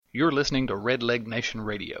You're listening to Red Leg Nation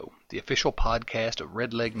Radio, the official podcast of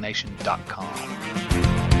redlegnation.com.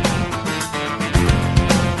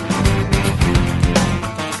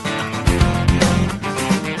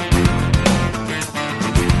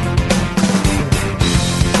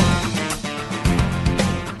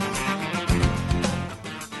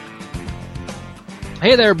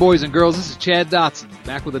 Hey there, boys and girls. This is Chad Dotson,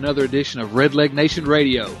 back with another edition of Red Leg Nation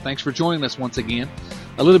Radio. Thanks for joining us once again.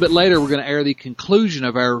 A little bit later, we're going to air the conclusion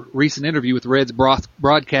of our recent interview with Reds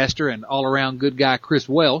broadcaster and all-around good guy Chris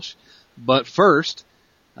Welsh. But first,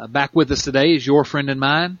 back with us today is your friend and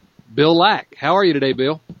mine, Bill Lack. How are you today,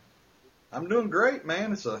 Bill? I'm doing great,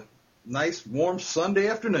 man. It's a nice, warm Sunday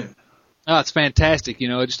afternoon. Oh, it's fantastic. You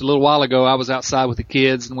know, just a little while ago, I was outside with the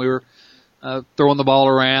kids, and we were throwing the ball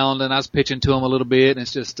around, and I was pitching to them a little bit, and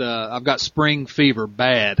it's just I've got spring fever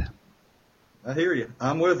bad. I hear you.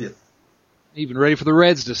 I'm with you. Even ready for the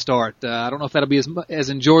Reds to start. I don't know if that'll be as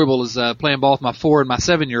enjoyable as playing ball with my 4 and my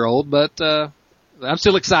 7-year-old, but I'm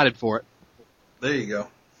still excited for it. There you go.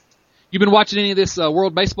 You been watching any of this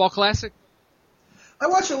World Baseball Classic? I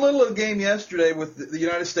watched a little of the game yesterday with the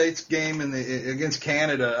United States game against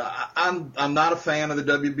Canada. I'm not a fan of the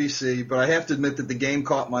WBC, but I have to admit that the game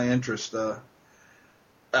caught my interest. I'm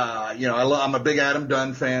a big Adam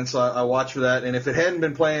Dunn fan, so I watch for that. And if it hadn't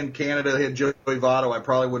been playing Canada, they had Joey Votto, I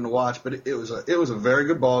probably wouldn't have watched. But it was a very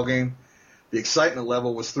good ball game. The excitement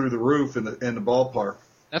level was through the roof in the ballpark.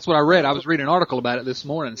 That's what I read. I was reading an article about it this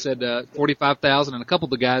morning. It said 45,000, and a couple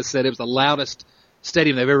of the guys said it was the loudest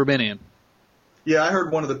stadium they've ever been in. Yeah, I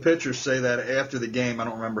heard one of the pitchers say that after the game. I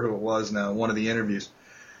don't remember who it was now, one of the interviews.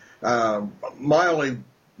 My only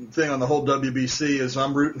thing on the whole WBC is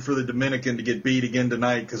I'm rooting for the Dominican to get beat again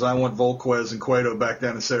tonight because I want Volquez and Cueto back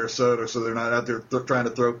down in Sarasota so they're not out there trying to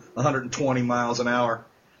throw 120 miles an hour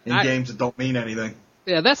in games that don't mean anything.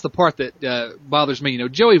 Yeah, that's the part that bothers me. You know,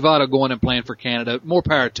 Joey Votto going and playing for Canada, more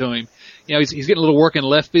power to him. You know, he's getting a little work in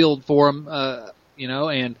left field for him,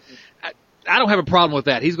 and I don't have a problem with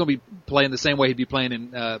that. He's going to be playing the same way he'd be playing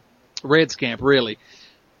in Reds camp, really.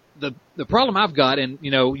 The problem I've got, and,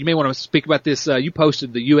 you know, you may want to speak about this, you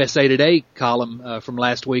posted the USA Today column from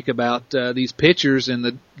last week about these pitchers in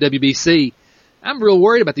the WBC. I'm real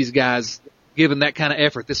worried about these guys giving that kind of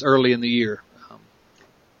effort this early in the year.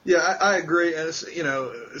 Yeah, I agree. And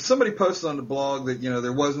somebody posted on the blog that,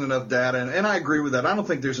 there wasn't enough data, and I agree with that. I don't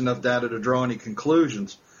think there's enough data to draw any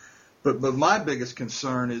conclusions. But my biggest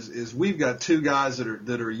concern is we've got two guys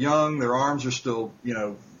that are young. Their arms are still,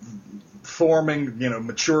 forming,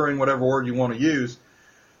 maturing, whatever word you want to use.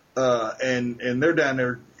 And they're down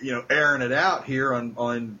there, airing it out here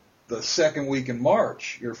on the second week in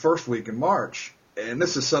March, your first week in March. And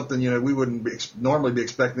this is something, we wouldn't normally be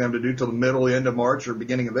expecting them to do till the middle, end of March or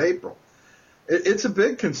beginning of April. It's a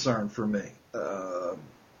big concern for me.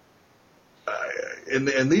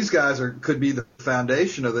 And these guys could be the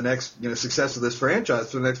foundation of the next, success of this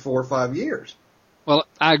franchise for the next 4 or 5 years. Well,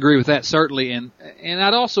 I agree with that certainly, and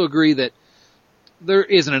I'd also agree that there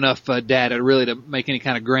isn't enough data really to make any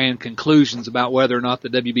kind of grand conclusions about whether or not the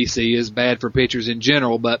WBC is bad for pitchers in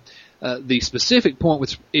general. But the specific point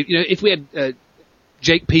was, if we had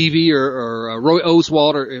Jake Peavy or Roy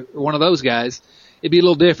Oswalt or one of those guys, it'd be a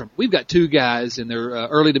little different. We've got two guys in their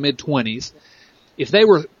early to mid 20s. If they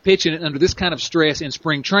were pitching under this kind of stress in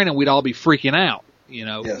spring training, we'd all be freaking out,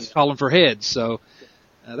 yes, calling for heads. So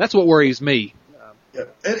that's what worries me. Yeah.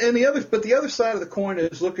 And the other side of the coin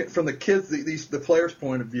is looking from the kids, the players'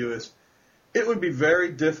 point of view is it would be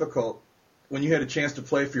very difficult when you had a chance to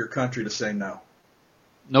play for your country to say no.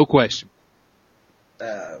 No question.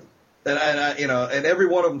 And every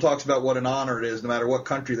one of them talks about what an honor it is, no matter what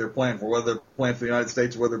country they're playing for, whether they're playing for the United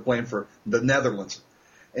States or whether they're playing for the Netherlands.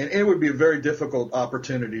 And it would be a very difficult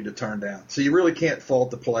opportunity to turn down. So you really can't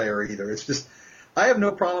fault the player either. It's just, I have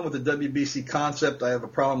no problem with the WBC concept. I have a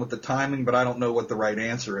problem with the timing, but I don't know what the right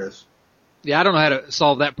answer is. Yeah, I don't know how to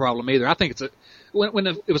solve that problem either. I think when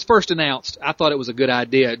it was first announced, I thought it was a good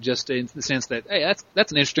idea, just in the sense that, hey,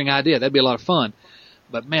 that's an interesting idea. That'd be a lot of fun.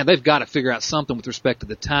 But man, they've got to figure out something with respect to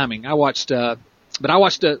the timing. I watched part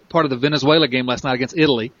of the Venezuela game last night against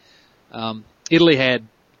Italy. Italy had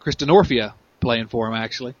Kristen Orfia playing for him,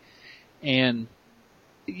 actually. And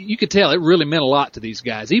you could tell it really meant a lot to these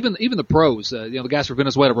guys. Even the pros, the guys for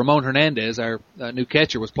Venezuela, Ramon Hernandez, our new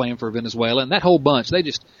catcher, was playing for Venezuela, and that whole bunch,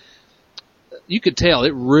 you could tell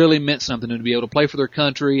it really meant something to be able to play for their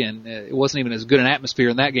country, and it wasn't even as good an atmosphere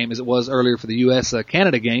in that game as it was earlier for the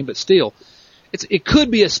U.S.-Canada game, but still, it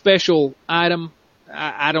could be a special item.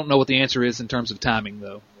 I don't know what the answer is in terms of timing,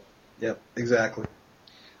 though. Yep, exactly.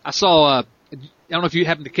 I saw, I don't know if you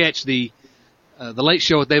happened to catch the the Late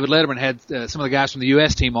Show with David Letterman had some of the guys from the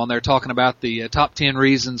U.S. team on there talking about the top 10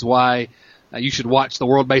 reasons why you should watch the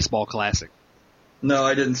World Baseball Classic. No,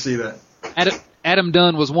 I didn't see that. Adam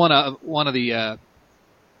Dunn was one of the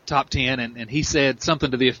top 10, and he said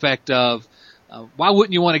something to the effect of, why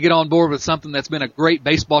wouldn't you want to get on board with something that's been a great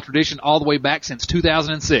baseball tradition all the way back since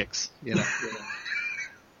 2006?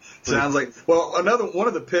 Sounds like, well, one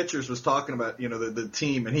of the pitchers was talking about, the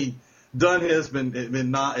team, and Dunn has been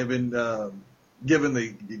given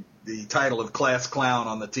the title of class clown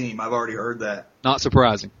on the team. I've already heard that. Not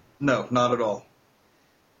surprising. No, not at all.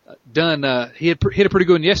 Dunn, he hit a pretty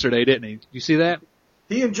good one yesterday, didn't he? Did you see that?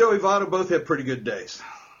 He and Joey Votto both had pretty good days.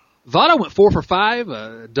 Votto went 4 for 5,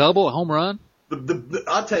 a double, a home run.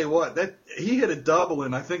 I'll tell you what, he hit a double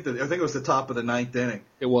in I think it was the top of the 9th inning.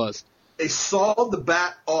 It was. They sawed the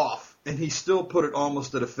bat off, and he still put it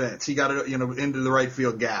almost to the fence. He got it, into the right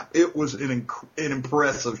field gap. It was an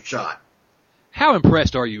impressive shot. How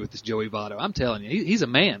impressed are you with this Joey Votto? I'm telling you, he's a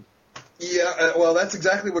man. Yeah, well, that's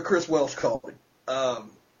exactly what Chris Welsh called him.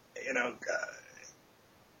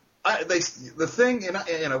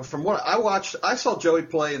 From what I watched, I saw Joey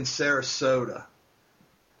play in Sarasota,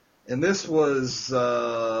 and this was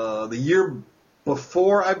the year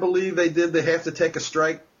before, I believe they have to take a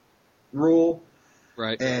strike rule.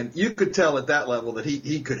 Right. And you could tell at that level that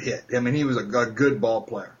he could hit. I mean, he was a good ball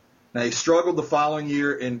player. Now, he struggled the following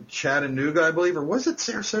year in Chattanooga, I believe, or was it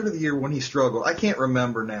Sarasota the year when he struggled? I can't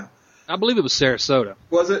remember now. I believe it was Sarasota.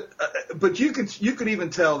 Was it? But you could even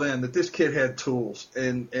tell then that this kid had tools,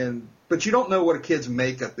 but you don't know what a kid's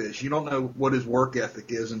makeup is. You don't know what his work ethic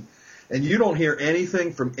is, and you don't hear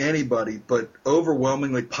anything from anybody but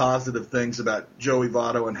overwhelmingly positive things about Joey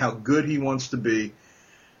Votto and how good he wants to be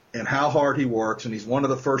and how hard he works, and he's one of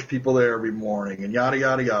the first people there every morning, and yada,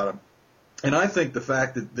 yada, yada. And I think the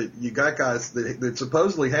fact that you got guys that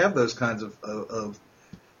supposedly have those kinds of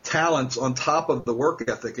talents on top of the work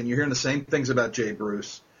ethic, and you're hearing the same things about Jay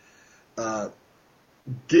Bruce,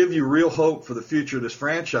 give you real hope for the future of this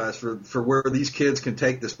franchise, for where these kids can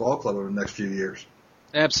take this ball club over the next few years.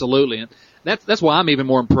 Absolutely. And that's why I'm even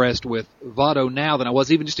more impressed with Votto now than I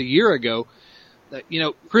was even just a year ago.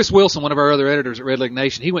 Chris Wilson, one of our other editors at Red Leg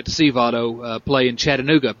Nation, he went to see Votto play in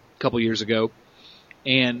Chattanooga a couple years ago.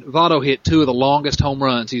 And Votto hit 2 of the longest home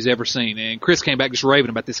runs he's ever seen. And Chris came back just raving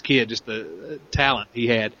about this kid, just the talent he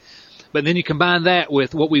had. But then you combine that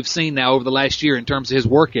with what we've seen now over the last year in terms of his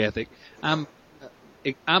work ethic. I'm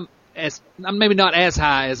maybe not as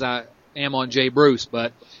high as I am on Jay Bruce,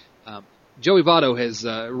 but Joey Votto has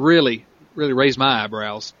really raised my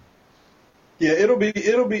eyebrows. Yeah, it'll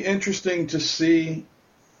be interesting to see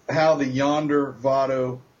how the Yonder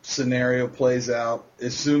Votto scenario plays out,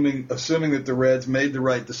 assuming that the Reds made the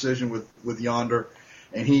right decision with Yonder,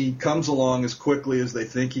 and he comes along as quickly as they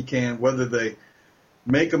think he can, whether they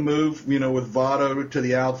make a move, with Votto to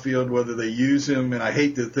the outfield, whether they use him, and I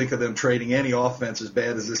hate to think of them trading any offense as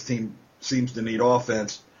bad as this team seems to need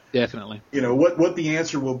offense. Definitely. What the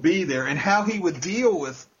answer will be there, and how he would deal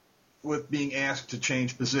with being asked to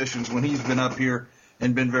change positions when he's been up here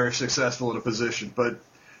and been very successful in a position. But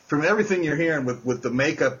from everything you're hearing with the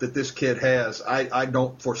makeup that this kid has, I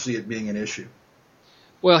don't foresee it being an issue.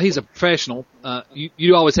 Well, he's a professional.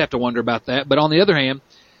 You always have to wonder about that. But on the other hand,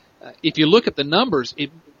 if you look at the numbers,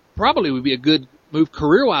 it probably would be a good move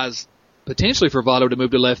career-wise, potentially for Votto to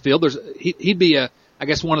move to left field. He'd be I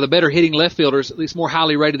guess one of the better hitting left fielders, at least more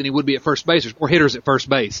highly rated than he would be at first base. There's more hitters at first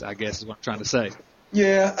base, I guess is what I'm trying to say.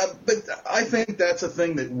 Yeah, but I think that's a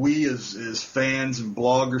thing that we as fans and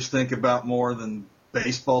bloggers think about more than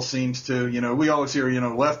baseball seems to. We always hear,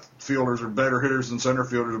 left fielders are better hitters than center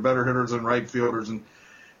fielders, are better hitters than right fielders,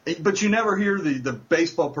 but you never hear the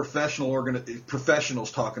baseball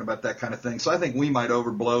professionals talking about that kind of thing. So I think we might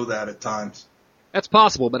overblow that at times. That's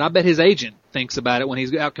possible, but I bet his agent thinks about it when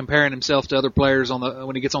he's out comparing himself to other players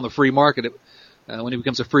when he gets on the free market, when he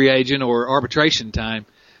becomes a free agent or arbitration time.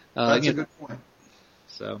 That's a good point.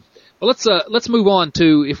 So, well, let's move on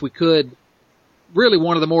to, if we could, really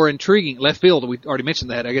one of the more intriguing left field. We already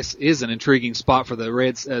mentioned that. I guess is an intriguing spot for the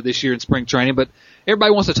Reds this year in spring training. But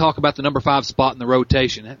everybody wants to talk about the number 5 spot in the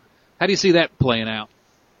rotation. How do you see that playing out?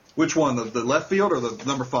 Which one, the left field or the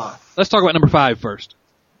number 5? Let's talk about number 5 first.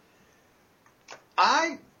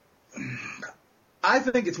 I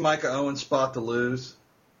think it's Micah Owens' spot to lose.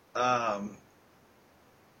 I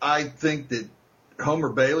think that Homer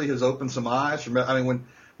Bailey has opened some eyes. I mean,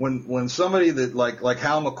 when somebody that like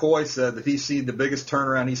Hal McCoy said that he's seen the biggest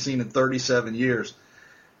turnaround he's seen in 37 years,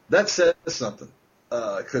 that says something.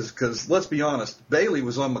 Because let's be honest, Bailey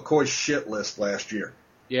was on McCoy's shit list last year.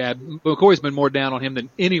 Yeah, McCoy's been more down on him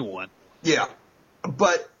than anyone. Yeah,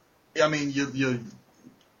 but I mean,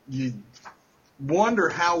 you wonder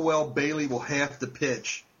how well Bailey will have to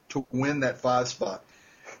pitch to win that 5 spot.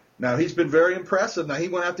 Now, he's been very impressive. Now, he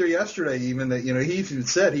went out there yesterday even that, he even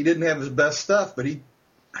said he didn't have his best stuff, but he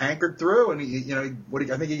hankered through, and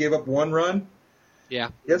I think he gave up 1 run. Yeah.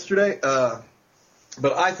 Yesterday.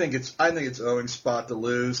 But I think it's Owings' spot to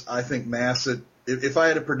lose. I think Massett, if I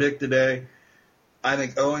had to predict today, I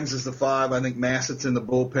think Owings is the 5. I think Massett's in the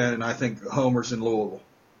bullpen, and I think Homer's in Louisville.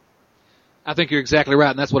 I think you're exactly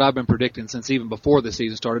right, and that's what I've been predicting since even before the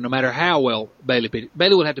season started. No matter how well Bailey pitched,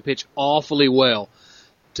 Bailey would have to pitch awfully well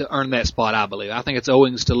to earn that spot, I believe. I think it's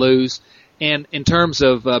Owings to lose. And in terms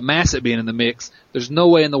of Massett being in the mix, there's no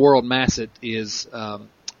way in the world Massett is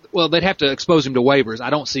well, they'd have to expose him to waivers. I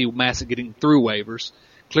don't see Massett getting through waivers,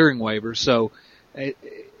 clearing waivers. So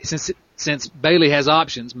since Bailey has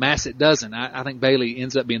options, Massett doesn't. I think Bailey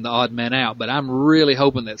ends up being the odd man out. But I'm really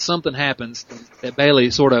hoping that something happens, that Bailey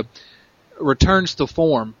sort of returns to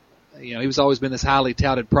form. He's always been this highly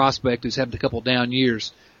touted prospect who's had a couple down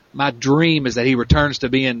years. My dream is that he returns to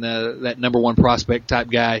being that number 1 prospect type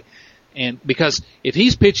guy. And because if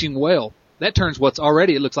he's pitching well, that turns what's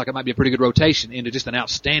already, it looks like it might be a pretty good rotation into just an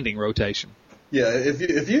outstanding rotation. Yeah,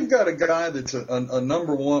 if you've got a guy that's a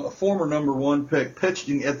number 1, a former number 1 pick,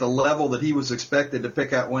 pitching at the level that he was expected to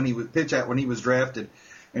pitch at when he was drafted,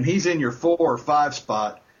 and he's in your 4 or 5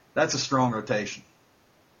 spot, that's a strong rotation.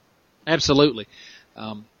 Absolutely,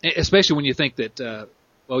 especially when you think that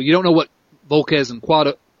you don't know what Volquez and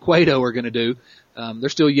Cueto are going to do. They're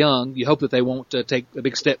still young. You hope that they won't take a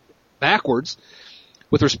big step backwards.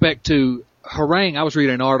 With respect to Harang, I was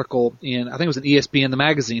reading an article I think it was in ESPN, the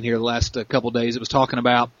magazine here the last couple of days. It was talking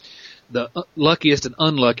about the luckiest and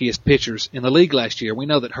unluckiest pitchers in the league last year. We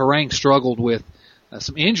know that Harang struggled with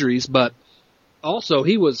some injuries, but also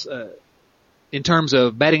he was, in terms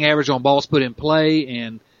of batting average on balls put in play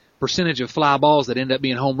and percentage of fly balls that end up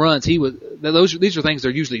being home runs, these are things that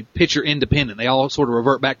are usually pitcher independent. They all sort of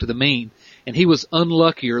revert back to the mean. And he was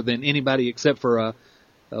unluckier than anybody except for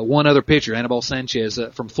one other pitcher, Anibal Sanchez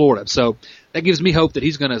from Florida. So that gives me hope that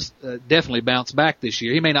he's going to definitely bounce back this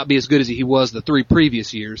year. He may not be as good as he was the 3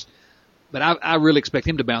 previous years, but I really expect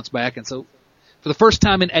him to bounce back. And so for the first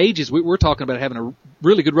time in ages, we're talking about having a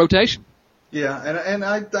really good rotation. Yeah, and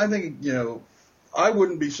I think, I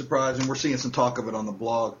wouldn't be surprised, and we're seeing some talk of it on the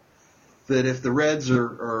blog, that if the Reds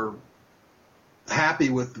are happy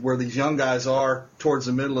with where these young guys are towards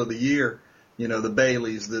the middle of the year, the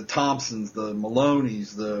Baileys, the Thompsons, the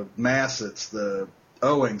Maloneys, the Massetts, the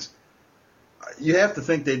Owings, you have to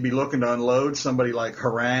think they'd be looking to unload somebody like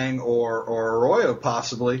Harang or Arroyo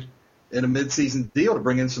possibly in a midseason deal to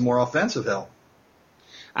bring in some more offensive help.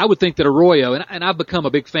 I would think that Arroyo, and I've become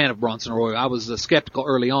a big fan of Bronson Arroyo. I was skeptical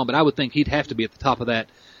early on, but I would think he'd have to be at the top of that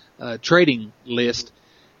trading list.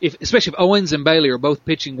 Especially if Owens and Bailey are both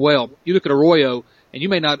pitching well. You look at Arroyo, and you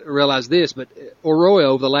may not realize this, but Arroyo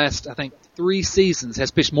over the last, I think, 3 seasons has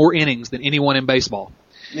pitched more innings than anyone in baseball.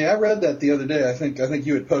 Yeah, I read that the other day. I think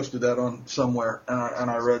you had posted that on somewhere, and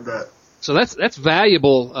I read that. So that's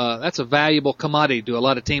valuable. That's a valuable commodity to a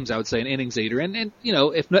lot of teams, I would say, an innings eater. And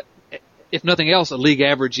if nothing else, a league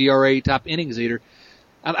average ERA type innings eater.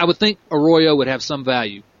 I would think Arroyo would have some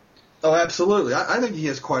value. Oh, absolutely. I think he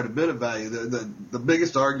has quite a bit of value. The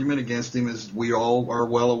biggest argument against him, as we all are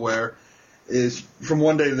well aware, is from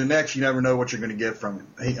one day to the next, you never know what you're going to get from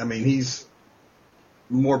him. He's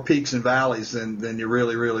more peaks and valleys than you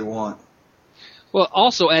really, really want. Well,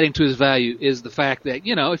 also adding to his value is the fact that,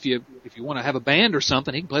 if you want to have a band or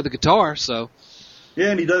something, he can play the guitar, so.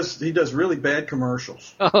 Yeah, and he does really bad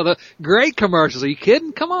commercials. Oh, the great commercials. Are you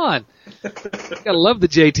kidding? Come on. Gotta love the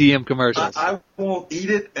JTM commercials. I won't eat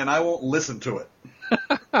it, and I won't listen to it.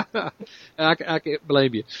 I can't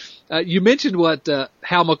blame you. You mentioned what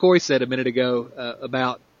Hal McCoy said a minute ago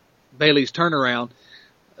about Bailey's turnaround,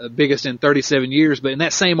 biggest in 37 years. But in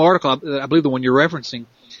that same article, I believe the one you're referencing,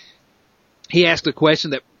 he asked a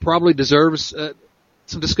question that probably deserves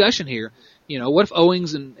some discussion here. What if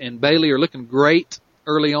Owings and Bailey are looking great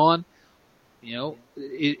early on?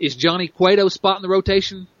 Is Johnny Cueto's spot in the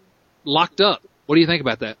rotation locked up? What do you think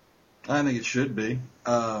about that? I think it should be.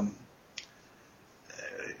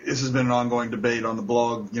 This has been an ongoing debate on the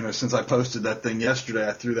blog, since I posted that thing yesterday.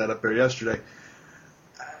 I threw that up there yesterday.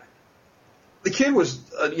 The kid was,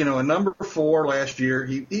 a number 4 last year.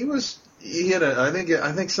 He had I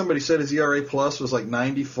think somebody said his ERA plus was like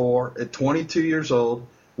 94 at 22 years old.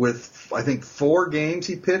 With, I think, 4 games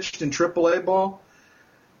he pitched in AAA ball,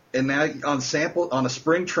 and now on a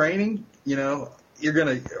spring training, you're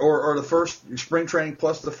gonna or the first spring training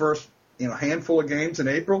plus the first handful of games in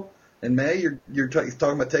April, in May, you're talking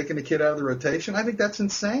about taking the kid out of the rotation. I think that's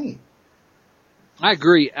insane. I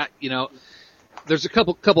agree. There's a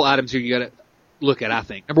couple items here you got to look at. I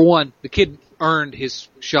think number one, the kid earned his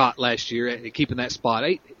shot last year at keeping that spot.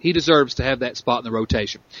 He deserves to have that spot in the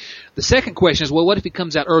rotation. The second question is, well, what if he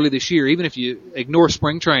comes out early this year? Even if you ignore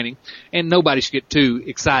spring training, and nobody should get too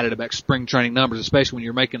excited about spring training numbers, especially when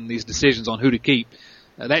you're making these decisions on who to keep.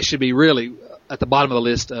 That should be really at the bottom of the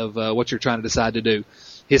list of what you're trying to decide to do.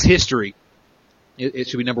 His history, it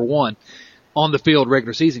should be number one on the field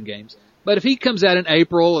regular season games. But if he comes out in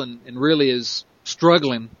April and really is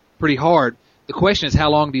struggling pretty hard, the question is,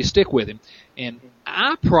 how long do you stick with him? And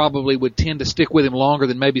I probably would tend to stick with him longer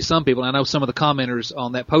than maybe some people. I know some of the commenters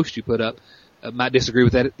on that post you put up might disagree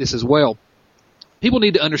with this as well. People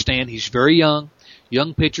need to understand he's very young.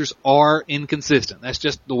 Young pitchers are inconsistent. That's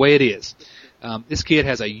just the way it is. This kid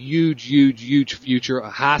has a huge future, a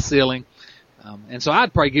high ceiling. And so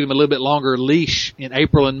I'd probably give him a little bit longer leash in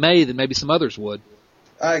April and May than maybe some others would.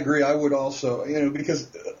 I agree. I would also,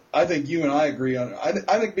 because I think you and I agree on it.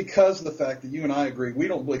 I think because of the fact that you and I agree, we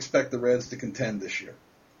don't expect the Reds to contend this year.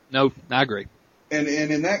 No, I agree. And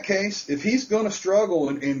in that case, if he's going to struggle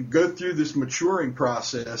and go through this maturing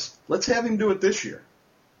process, let's have him do it this year.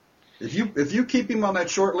 If you keep him on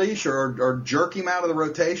that short leash or jerk him out of the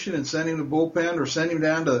rotation and send him to bullpen or send him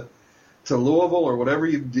down to Louisville or whatever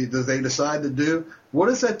they decide to do, what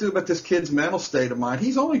does that do about this kid's mental state of mind?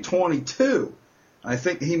 He's only 22. I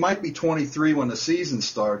think he might be 23 when the season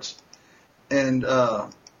starts. And,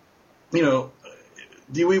 the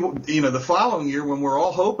following year when we're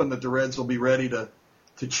all hoping that the Reds will be ready to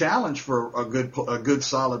challenge for a good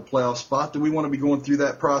solid playoff spot, do we want to be going through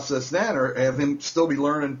that process then, or have him still be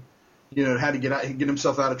learning, how to get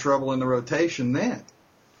himself out of trouble in the rotation then?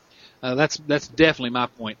 That's definitely my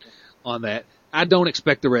point on that. I don't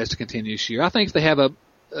expect the Reds to continue this year. I think if they have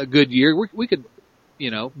a good year, we could,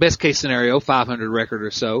 best case scenario, 500 record or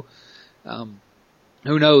so.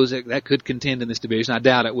 Who knows? That could contend in this division. I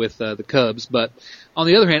doubt it with the Cubs. But on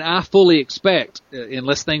the other hand, I fully expect,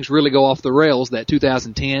 unless things really go off the rails, that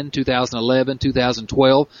 2010, 2011,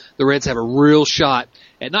 2012, the Reds have a real shot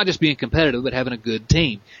at not just being competitive, but having a good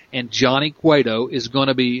team. And Johnny Cueto is going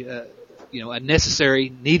to be, a necessary,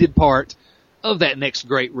 needed part of that next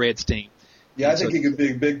great Reds team. Yeah, I think he could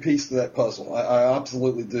be a big piece to that puzzle. I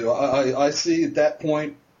absolutely do. I see at that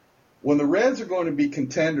point when the Reds are going to be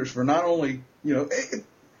contenders for not only,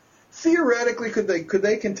 theoretically could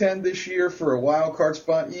they contend this year for a wild card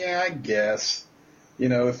spot? Yeah, I guess.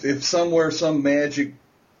 If somewhere some magic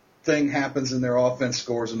thing happens and their offense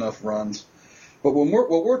scores enough runs. But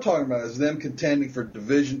what we're talking about is them contending for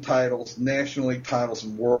division titles, National League titles,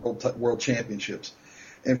 and world championships.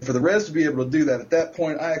 And for the Reds to be able to do that, at that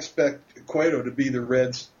point, I expect Cueto to be the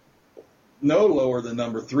Reds' no lower than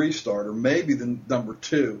number 3 starter, maybe the number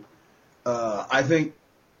 2. I think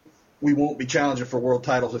we won't be challenging for world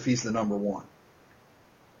titles if he's the number 1.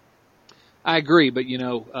 I agree, but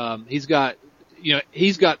he's got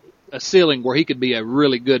a ceiling where he could be a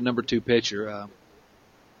really good number 2 pitcher.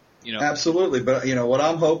 Absolutely, but what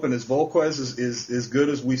I'm hoping is Volquez is good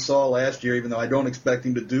as we saw last year, even though I don't expect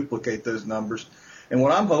him to duplicate those numbers. And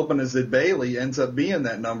what I'm hoping is that Bailey ends up being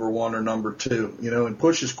that number 1 or number 2, and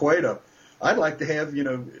pushes Cueto. I'd like to have,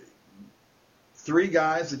 3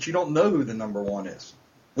 guys that you don't know who the number 1 is.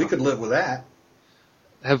 We could live with that.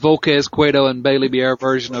 Have Volquez, Cueto, and Bailey be our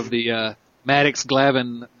version of the Maddox,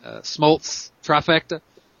 Glavine, Smoltz trifecta?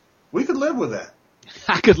 We could live with that.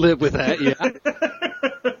 I could live with that,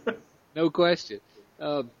 yeah. No question.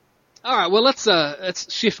 All right, well,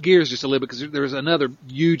 let's shift gears just a little bit because there was another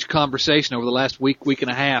huge conversation over the last week and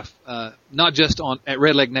a half, not just at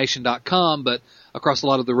RedLegNation.com, but across a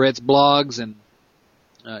lot of the Reds blogs and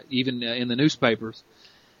even in the newspapers.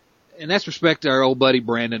 And that's respect to our old buddy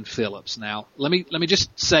Brandon Phillips. Now, let me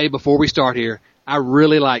just say before we start here, I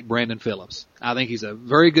really like Brandon Phillips. I think he's a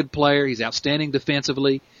very good player. He's outstanding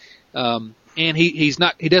defensively, and he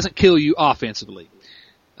doesn't kill you offensively.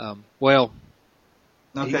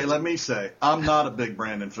 Okay, let me say, I'm not a big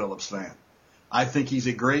Brandon Phillips fan. I think he's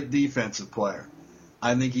a great defensive player.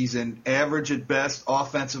 I think he's an average at best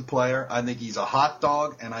offensive player. I think he's a hot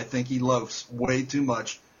dog, and I think he loafs way too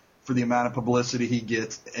much for the amount of publicity he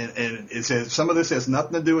gets. And some of this has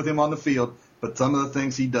nothing to do with him on the field, but some of the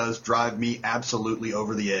things he does drive me absolutely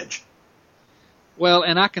over the edge. Well,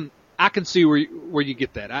 and I can see where you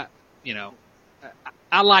get that.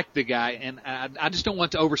 I like the guy, and I just don't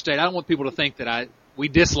want to overstate. I don't want people to think that we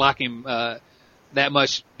dislike him that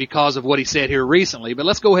much because of what he said here recently. But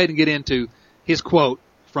let's go ahead and get into his quote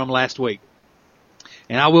from last week.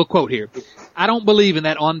 And I will quote here. I don't believe in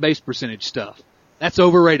that on-base percentage stuff. That's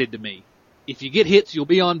overrated to me. If you get hits, you'll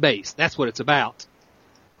be on base. That's what it's about.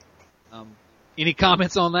 Any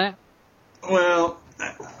comments on that? Well,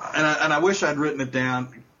 and I wish I'd written it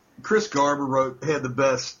down. Chris Garber had the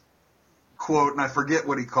best quote, and I forget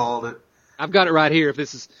what he called it. I've got it right here. If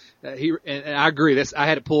this is and I agree. I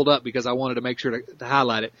had it pulled up because I wanted to make sure to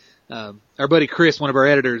highlight it. Our buddy Chris, one of our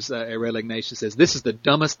editors at Red Leg Nation, says this is the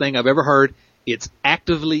dumbest thing I've ever heard. It's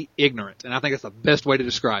actively ignorant, and I think that's the best way to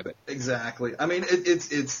describe it. Exactly. I mean,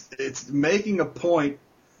 it's making a point.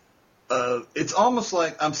 It's almost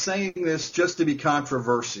like I'm saying this just to be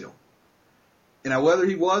controversial. Whether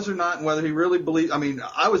he was or not, and whether he really believed. I mean,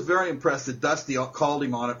 I was very impressed that Dusty called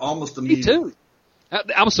him on it almost immediately. Me too.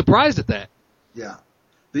 I was surprised at that. Yeah.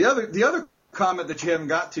 The other comment that you haven't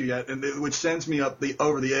got to yet, and which sends me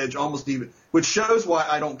over the edge almost even, which shows why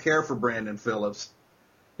I don't care for Brandon Phillips.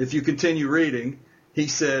 If you continue reading, he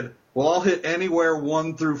said, "Well, I'll hit anywhere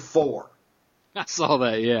 1 through 4." I saw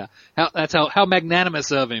that. Yeah. That's how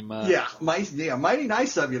magnanimous of him. Mighty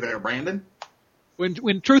nice of you there, Brandon.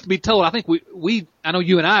 When truth be told, I think I know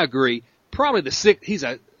you and I agree. Probably he's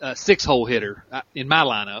a 6-hole hitter in my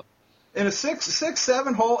lineup. In a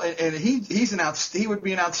 6-7 hole, and he would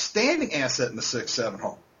be an outstanding asset in the 6-7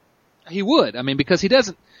 hole. He would. I mean, because he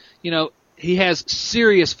doesn't, he has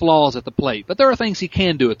serious flaws at the plate, but there are things he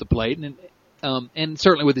can do at the plate, and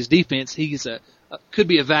certainly with his defense, he's could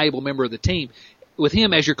be a valuable member of the team. With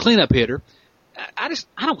him as your cleanup hitter, I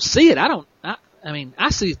don't see it. I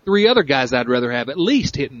see 3 other guys I'd rather have at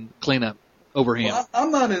least hitting cleanup over him. Well,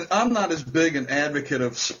 I'm not as big an advocate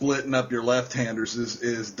of splitting up your left-handers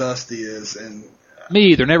as Dusty is, and me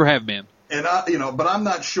either. Never have been. And but I'm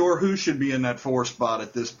not sure who should be in that 4 spot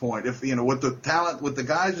at this point. If with the talent, with the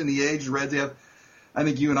guys and the age the Reds have, I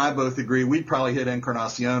think you and I both agree we'd probably hit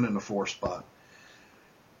Encarnacion in the 4 spot.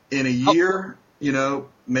 In a year,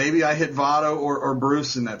 maybe I hit Votto or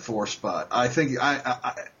Bruce in that 4 spot. I think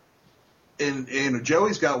And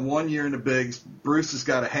Joey's got 1 year in the bigs. Bruce has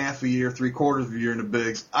got a half a year, 3/4 of a year in the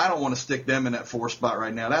bigs. I don't want to stick them in that 4 spot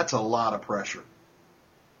right now. That's a lot of pressure.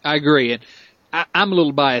 I agree, and I'm a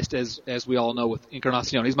little biased, as we all know, with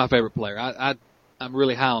Encarnacion. He's my favorite player. I'm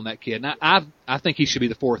really high on that kid, and I think he should be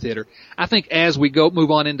the 4th hitter. I think as we move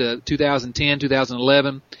on into 2010,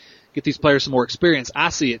 2011, get these players some more experience, I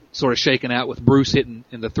see it sort of shaking out with Bruce hitting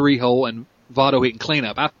in the 3 hole and Votto hitting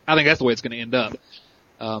cleanup. I think that's the way it's going to end up.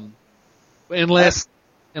 Unless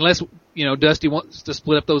Dusty wants to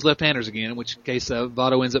split up those left-handers again, in which case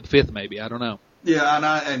Votto ends up 5th maybe. I don't know.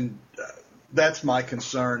 Yeah, and that's my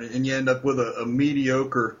concern. And you end up with a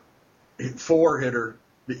mediocre 4 hitter,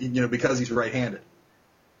 because he's right-handed.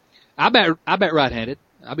 I bet right-handed.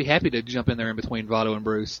 I'd be happy to jump in there in between Votto and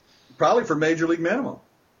Bruce. Probably for Major League minimum.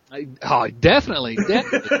 Definitely.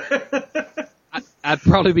 I'd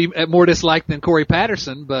probably be more disliked than Corey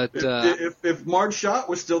Patterson, but if Marge Schott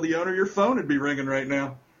was still the owner, your phone would be ringing right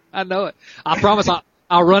now. I know it. I promise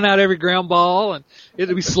I'll run out every ground ball, and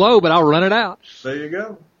it'll be slow, but I'll run it out. There you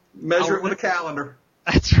go. Measure it with a calendar.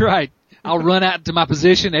 That's right. I'll run out to my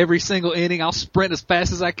position every single inning. I'll sprint as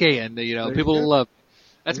fast as I can. People will love me.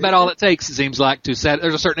 That's about all it takes, it seems like, there's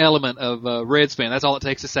a certain element of Reds fan. That's all it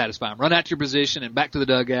takes to satisfy them. Run out to your position and back to the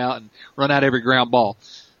dugout and run out every ground ball.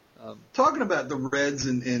 Talking about the Reds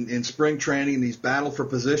in spring training and these battle for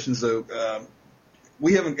positions, though,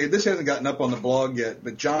 this hasn't gotten up on the blog yet,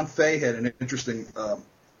 but John Fay had an interesting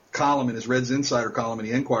column in his Reds Insider column in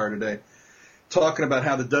the Enquirer today, talking about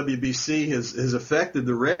how the WBC has affected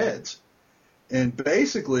the Reds, and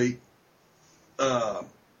basically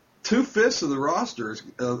 2/5 of the roster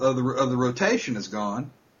of the rotation is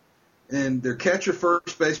gone, and their catcher,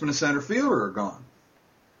 first baseman, and center fielder are gone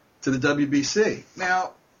to the WBC.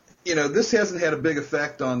 Now, this hasn't had a big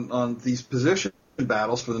effect on these position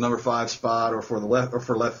battles for the number 5 spot or for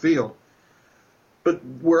left field. But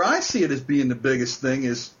where I see it as being the biggest thing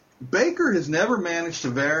is Baker has never managed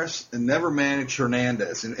Tavares and never managed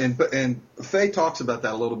Hernandez, and Fay talks about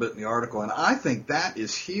that a little bit in the article, and I think that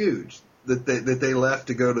is huge that they left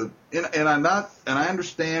to go to. And I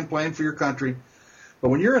understand playing for your country, but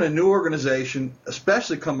when you're in a new organization,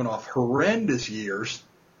 especially coming off horrendous years,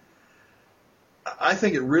 I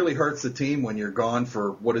think it really hurts the team when you're gone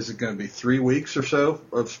for, what is it going to be, 3 weeks or so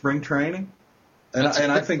of spring training? And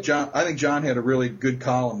I think John had a really good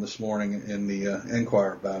column this morning in the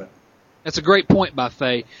Enquirer about it. That's a great point by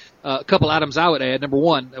Fay. A couple items I would add. Number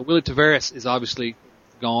one, Willie Tavares is obviously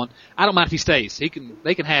gone. I don't mind if he stays. They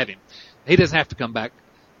can have him. He doesn't have to come back.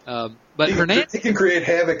 But Hernandez, he can create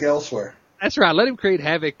havoc elsewhere. That's right. Let him create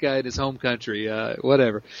havoc in his home country,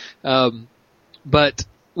 whatever. But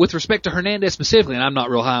with respect to Hernandez specifically, and I'm not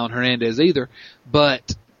real high on Hernandez either,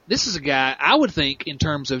 but this is a guy I would think in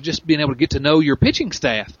terms of just being able to get to know your pitching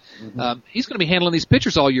staff. He's going to be handling these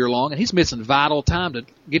pitchers all year long, and he's missing vital time to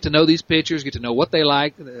get to know these pitchers, get to know what they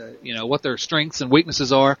like, what their strengths and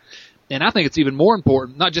weaknesses are. And I think it's even more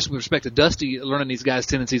important, not just with respect to Dusty learning these guys'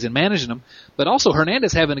 tendencies and managing them, but also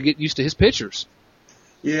Hernandez having to get used to his pitchers.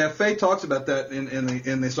 Yeah, Fay talks about that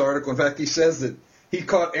in this article. In fact, he says that he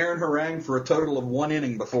caught Aaron Harang for a total of 1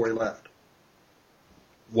 inning before he left.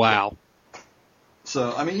 Wow.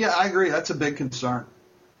 So, I mean, yeah, I agree. That's a big concern.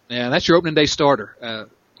 Yeah, that's your opening day starter,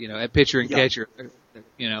 at pitcher and catcher,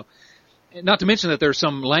 Not to mention that there's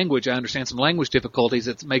some language, I understand some language difficulties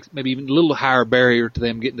that makes maybe even a little higher barrier to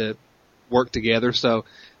them getting to work together. So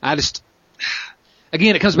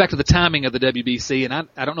again, it comes back to the timing of the WBC, and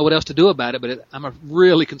I don't know what else to do about it, but I'm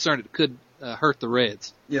really concerned it could hurt the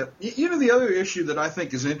Reds. Yeah. The other issue that I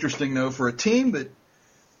think is interesting, though, for a team that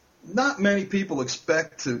not many people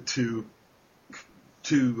expect to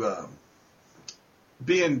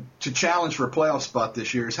challenge for a playoff spot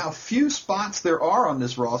this year is how few spots there are on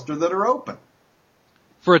this roster that are open.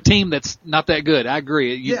 For a team that's not that good, I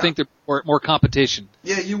agree. You'd think there's more competition.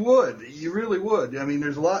 Yeah, you would. You really would. I mean,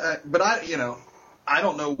 there's a lot, but I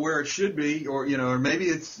don't know where it should be, or maybe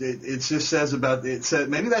it just says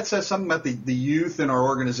maybe that says something about the youth in our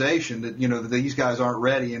organization that that these guys aren't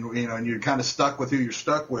ready, and and you're kind of stuck with who you're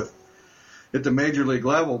stuck with at the major league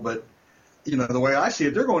level. But the way I see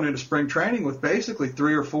it, they're going into spring training with basically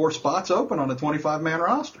 3 or 4 spots open on the 25-man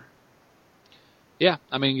roster. Yeah,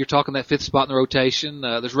 I mean, you're talking that 5th spot in the rotation.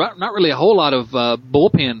 There's not really a whole lot of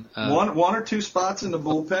bullpen. One or 2 spots in the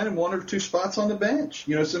bullpen and 1 or 2 spots on the bench.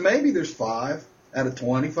 So maybe there's 5 out of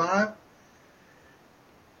 25.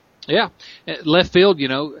 Yeah, left field.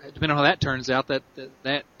 Depending on how that turns out, that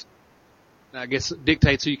I guess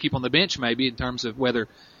dictates who you keep on the bench, maybe in terms of whether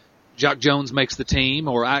Jock Jones makes the team,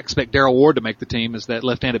 or I expect Darryl Ward to make the team as that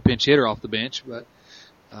left-handed pinch hitter off the bench. But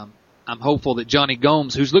I'm hopeful that Johnny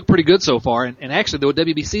Gomes, who's looked pretty good so far, and actually the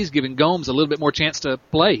WBC is giving Gomes a little bit more chance to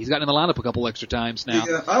play. He's gotten in the lineup a couple extra times now.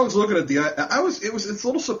 Yeah, I was looking at it's a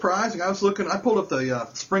little surprising. I pulled up the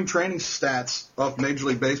spring training stats off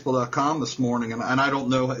MajorLeagueBaseball.com this morning, and I don't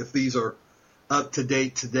know if these are up to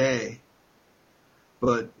date today.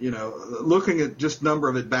 But, looking at just number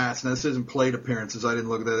of at-bats, now this isn't plate appearances, I didn't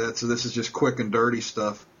look at that, so this is just quick and dirty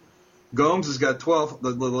stuff. Gomes has got 12. The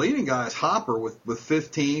leading guy is Hopper with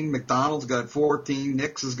 15. McDonald's got 14.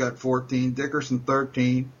 Nix has got 14. Dickerson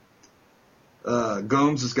 13.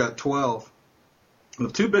 Gomes has got 12. And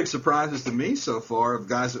the 2 big surprises to me so far of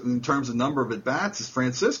guys in terms of number of at-bats is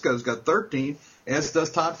Francisco's got 13, as does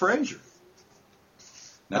Todd Frazier.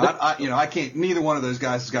 Now, I can't. Neither one of those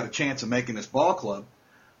guys has got a chance of making this ball club,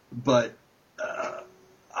 but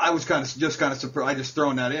I was kind of surprised. I just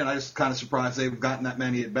throwing that in. I was kind of surprised they've gotten that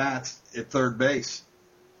many at bats at third base.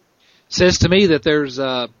 Says to me that there's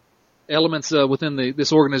elements within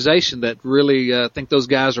this organization that really think those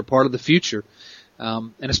guys are part of the future,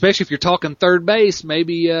 and especially if you're talking third base,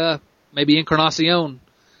 maybe Encarnacion.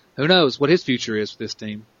 Who knows what his future is for this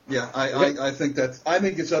team? Yeah, I think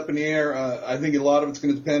it's up in the air. I think a lot of it's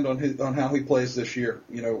going to depend on how he plays this year.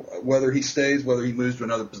 Whether he stays, whether he moves to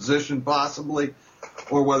another position possibly,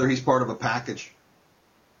 or whether he's part of a package.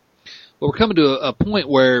 Well, we're coming to a point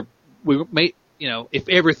where we may, if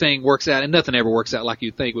everything works out, and nothing ever works out like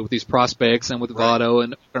you think with these prospects and with Votto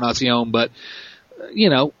and Encarnacion, but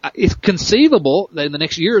it's conceivable that in the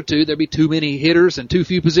next year or two there'd be too many hitters and too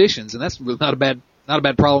few positions, and that's not a bad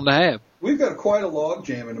problem to have. We've got quite a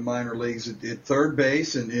logjam in the minor leagues at third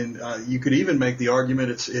base, and you could even make the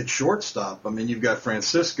argument it's shortstop. I mean, you've got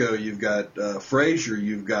Francisco, you've got Frazier,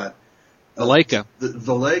 you've got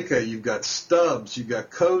Valleca, you've got Stubbs, you've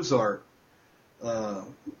got Cozart,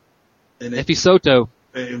 and Nefi Soto.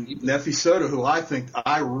 And Nefi Soto, who I think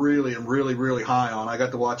I really am really, really high on. I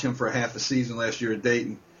got to watch him for a half a season last year at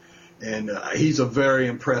Dayton, and he's a very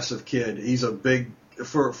impressive kid. He's a big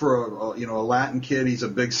for a Latin kid. He's a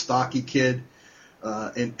big, stocky kid,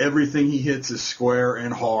 and everything he hits is square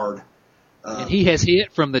and hard. And he has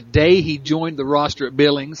hit from the day he joined the roster at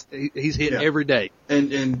Billings. He's hit every day.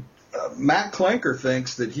 And Matt Klenker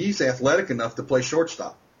thinks that he's athletic enough to play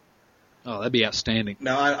shortstop. Oh, that'd be outstanding.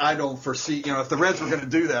 Now, I don't foresee, if the Reds were going to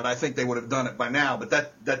do that, I think they would have done it by now. But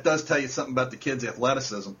that does tell you something about the kid's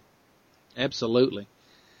athleticism. Absolutely.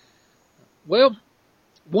 Well,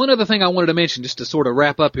 one other thing I wanted to mention, just to sort of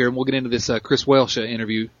wrap up here, and we'll get into this Chris Welsh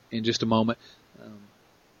interview in just a moment.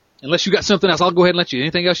 Unless you got something else, I'll go ahead and let you.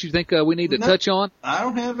 Anything else you think we need to touch on? I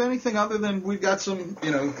don't have anything other than we've got some,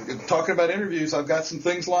 talking about interviews, I've got some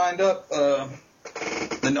things lined up.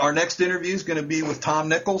 And our next interview is going to be with Tom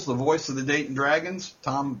Nichols, the voice of the Dayton Dragons.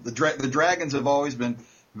 Tom, the Dragons have always been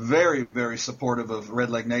very, very supportive of Red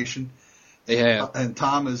Leg Nation. They have. And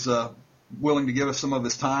Tom is willing to give us some of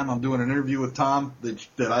his time. I'm doing an interview with Tom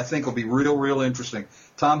that I think will be real interesting.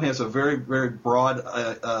 Tom has a very, very broad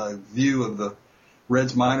view of the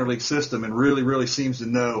Reds minor league system and really seems to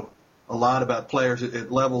know a lot about players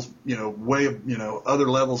at levels, other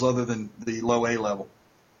levels other than the low A level.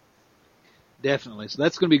 Definitely. So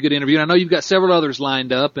that's going to be a good interview. And I know you've got several others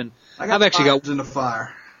lined up, and I've actually got in the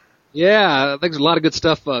fire. Yeah, I think there's a lot of good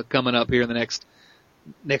stuff coming up here in the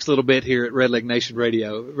next little bit here at Red Leg Nation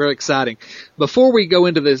Radio. Very exciting. Before we go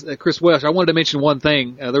into this, Chris Welsh, I wanted to mention one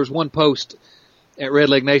thing. There was one post at Red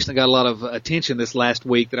Leg Nation that got a lot of attention this last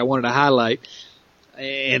week that I wanted to highlight.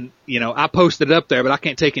 And, I posted it up there, but I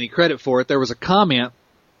can't take any credit for it. There was a comment.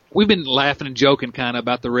 We've been laughing and joking kind of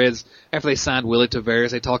about the Reds after they signed Willie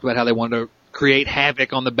Taveras. They talked about how they wanted to create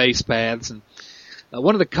havoc on the base paths. And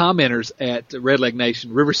one of the commenters at Red Leg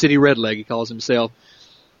Nation, River City Red Leg, he calls himself,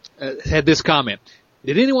 had this comment.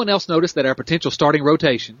 Did anyone else notice that our potential starting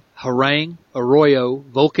rotation, Harang, Arroyo,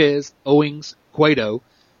 Volquez, Owings, Cueto,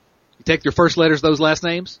 you take your first letters of those last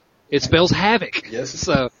names, it spells havoc. Yes.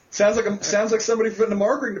 So sounds like somebody from the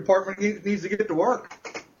marketing department needs to get to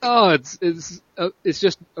work. Oh, it's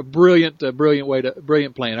just a brilliant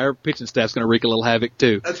plan. Our pitching staff's going to wreak a little havoc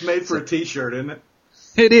too. That's made for a T-shirt, isn't it?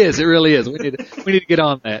 It is. It really is. We need to get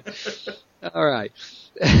on that. All right.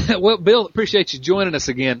 Well, Bill, appreciate you joining us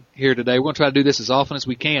again here today. We're going to try to do this as often as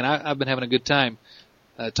we can. I've been having a good time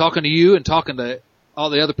talking to you and talking to all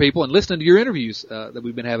the other people and listening to your interviews that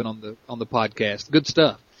we've been having on the podcast. Good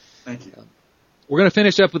stuff. Thank you. We're going to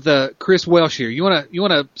finish up with Chris Welsh here. You want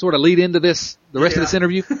to sort of lead into the rest of this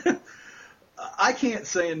interview? I can't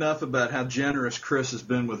say enough about how generous Chris has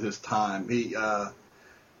been with his time.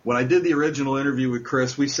 When I did the original interview with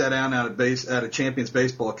Chris, we sat down at a Champions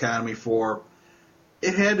Baseball Academy for,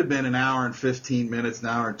 it had to have been an hour and 15 minutes, an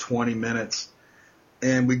hour and 20 minutes.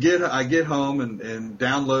 And I get home and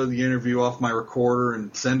download the interview off my recorder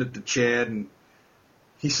and send it to Chad. And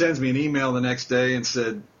he sends me an email the next day and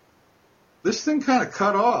said, "This thing kind of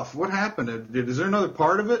cut off. What happened? Is there another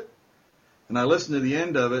part of it?" And I listened to the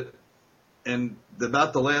end of it, and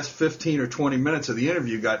about the last 15 or 20 minutes of the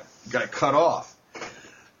interview got cut off.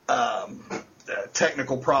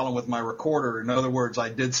 Technical problem with my recorder. In other words, I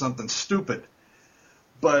did something stupid.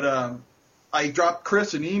 But I dropped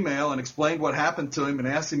Chris an email and explained what happened to him and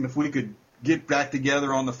asked him if we could get back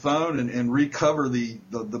together on the phone and recover the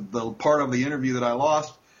part of the interview that I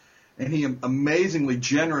lost. And he amazingly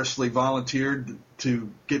generously volunteered to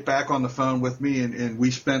get back on the phone with me, and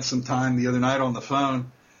we spent some time the other night on the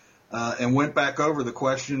phone and went back over the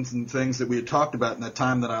questions and things that we had talked about in that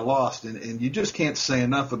time that I lost. And you just can't say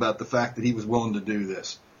enough about the fact that he was willing to do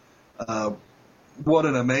this. What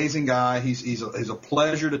an amazing guy. He's a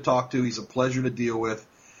pleasure to talk to. He's a pleasure to deal with.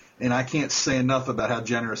 And I can't say enough about how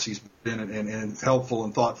generous he's been and helpful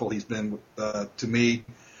and thoughtful he's been to me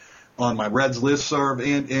on my Reds listserv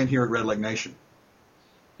and here at Red Leg Nation.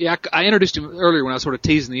 Yeah, I introduced him earlier when I was sort of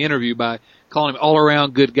teasing the interview by calling him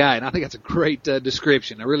all-around good guy, and I think that's a great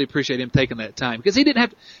description. I really appreciate him taking that time because he didn't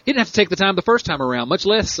have to take the time the first time around, much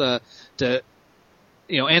less to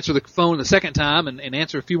answer the phone the second time and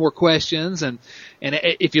answer a few more questions. And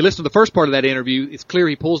if you listen to the first part of that interview, it's clear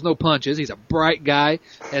he pulls no punches. He's a bright guy,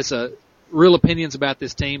 has real opinions about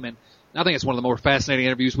this team, and I think it's one of the more fascinating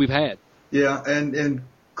interviews we've had. Yeah, and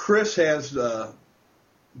Chris has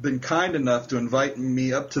been kind enough to invite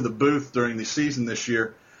me up to the booth during the season this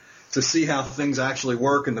year to see how things actually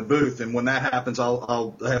work in the booth. And when that happens,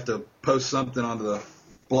 I'll have to post something onto the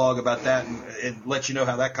blog about that and let you know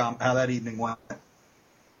how that evening went.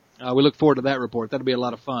 We look forward to that report. That'll be a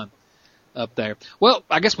lot of fun up there. Well,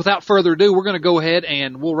 I guess without further ado, we're going to go ahead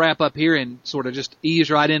and we'll wrap up here and sort of just ease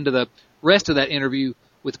right into the rest of that interview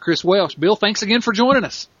with Chris Welsh. Bill, thanks again for joining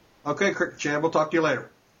us. Okay, Chad, we'll talk to you later.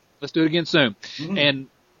 Let's do it again soon. Mm-hmm. And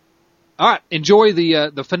all right, enjoy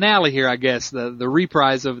the finale here, I guess, the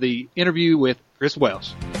reprise of the interview with Chris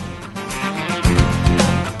Welsh.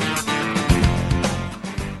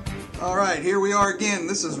 All right, here we are again.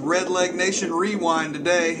 This is Red Leg Nation Rewind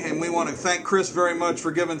today, and we want to thank Chris very much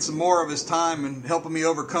for giving some more of his time and helping me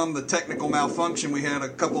overcome the technical malfunction we had a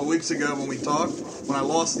couple of weeks ago when we talked, when I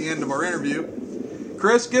lost the end of our interview.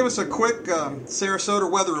 Chris, give us a quick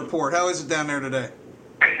Sarasota weather report. How is it down there today?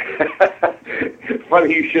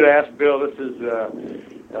 Funny you should ask, Bill. This is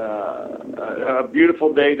a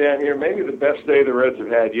beautiful day down here, maybe the best day the Reds have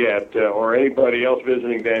had yet, or anybody else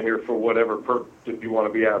visiting down here for whatever purpose if you want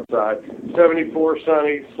to be outside. 74,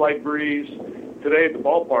 sunny, slight breeze, today at the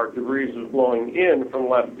ballpark, the breeze was blowing in from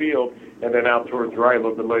left field and then out towards right a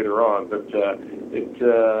little bit later on. But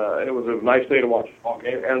it was a nice day to watch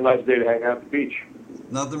and a nice day to hang out at the beach.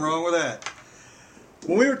 Nothing wrong with that.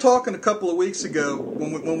 When we were talking a couple of weeks ago,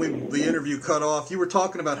 when the interview cut off, you were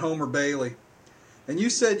talking about Homer Bailey. And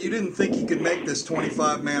you said you didn't think he could make this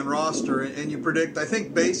 25-man roster, and you predict, I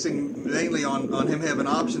think basing mainly on him having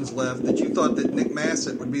options left, that you thought that Nick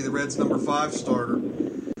Massett would be the Reds' number 5 starter.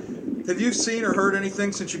 Have you seen or heard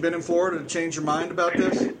anything since you've been in Florida to change your mind about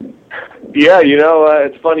this? Yeah,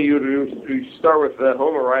 it's funny you start with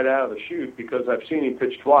Homer right out of the chute, because I've seen him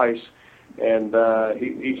pitch twice, and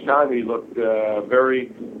each time he looked very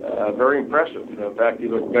impressive. In fact, he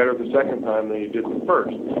looked better the second time than he did the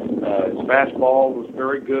first. His fastball was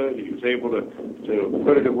very good. He was able to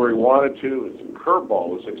put it where he wanted to. His curveball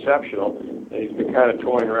was exceptional. And he's been kind of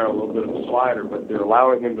toying around a little bit of a slider, but they're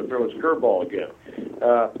allowing him to throw his curveball again.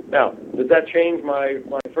 Now, does that change my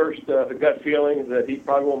first gut feeling that he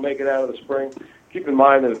probably won't make it out of the spring? Keep in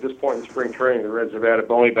mind that at this point in spring training, the Reds have had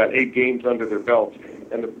only about 8 games under their belts,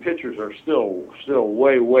 and the pitchers are still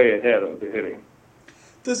way ahead of the hitting.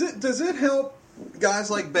 Does it help guys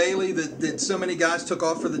like Bailey that so many guys took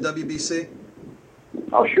off for the WBC?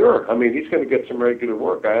 Oh, sure. I mean, he's going to get some regular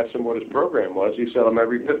work. I asked him what his program was. He said, I'm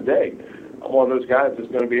every 5th day. I'm one of those guys that's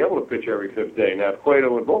going to be able to pitch every 5th day. Now, if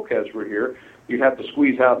Cueto and Volquez were here, you'd have to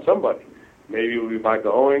squeeze out somebody. Maybe it would be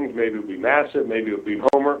Michael Owings, maybe it would be Massett, maybe it would be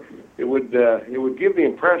Homer. It would give the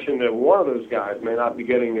impression that one of those guys may not be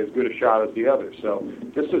getting as good a shot as the other. So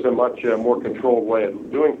this is a much more controlled way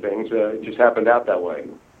of doing things. It just happened out that way.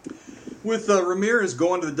 With Ramirez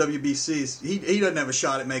going to the WBCs, he doesn't have a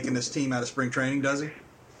shot at making this team out of spring training, does he?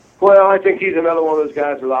 Well, I think he's another one of those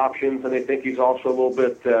guys with options, and I think he's also a little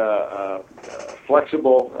bit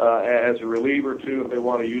flexible as a reliever, too, if they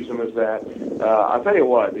want to use him as that. I'll tell you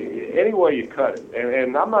what, any way you cut it,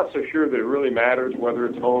 and I'm not so sure that it really matters whether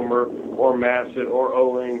it's Homer or Massett or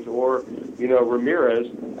Owings or, Ramirez.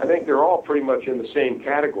 I think they're all pretty much in the same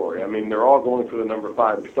category. I mean, they're all going for the number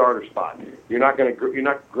 5 starter spot. You're not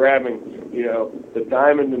grabbing, the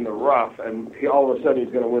diamond in the rough, and all of a sudden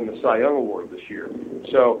he's going to win the Cy Young Award this year.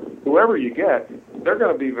 So whoever you get, they're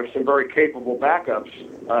going to be some very capable backups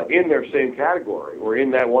in their same category, or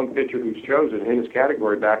in that one pitcher who's chosen in his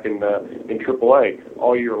category back in AAA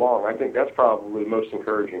all year long. I think that's probably the most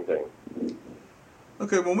encouraging thing.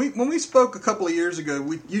 Okay, when we spoke a couple of years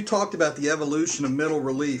ago, you talked about the evolution of middle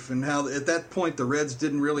relief and how at that point the Reds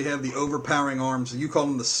didn't really have the overpowering arms. You call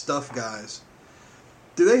them the stuff guys.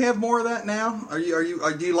 Do they have more of that now? Do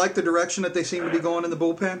you like the direction that they seem to be going in the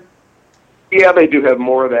bullpen? Yeah, they do have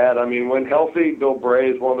more of that. I mean, when healthy, Bill Bray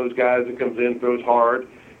is one of those guys that comes in, throws hard.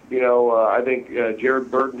 I think Jared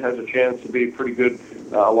Burton has a chance to be pretty good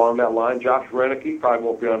along that line. Josh Renicky probably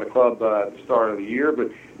won't be on the club at the start of the year,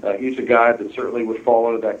 but he's a guy that certainly would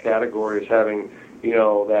fall into that category as having,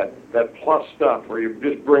 that plus stuff where you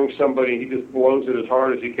just bring somebody, he just blows it as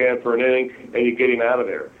hard as he can for an inning, and you get him out of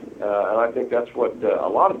there. And I think that's what a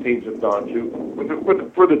lot of teams have gone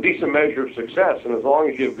to for the decent measure of success. And as long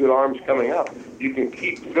as you have good arms coming up, you can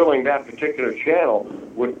keep filling that particular channel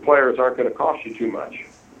with players aren't going to cost you too much.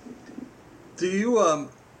 Do you,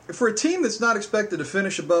 for a team that's not expected to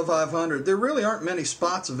finish above 500, there really aren't many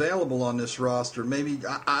spots available on this roster. Maybe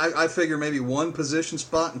I figure maybe 1 position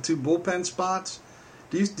spot and 2 bullpen spots.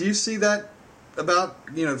 Do you see that about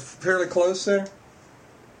fairly close there?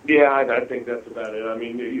 Yeah, I think that's about it. I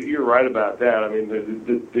mean, you're right about that. I mean,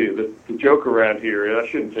 the joke around here, and I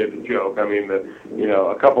shouldn't say the joke. I mean,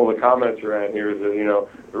 a couple of the comments around here is that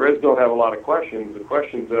the Reds don't have a lot of questions. The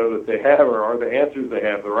questions though that they have are the answers they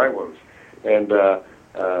have, the right ones. And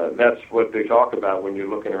that's what they talk about when you're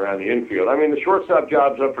looking around the infield. I mean, the shortstop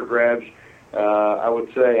job's up for grabs. I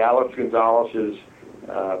would say Alex Gonzalez is,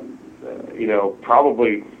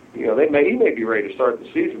 probably, he may be ready to start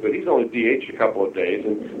the season, but he's only DH'd a couple of days.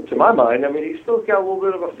 And to my mind, I mean, he's still got a little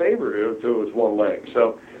bit of a favor to his one leg.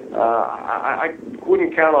 So I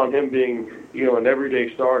wouldn't count on him being, an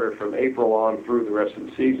everyday starter from April on through the rest of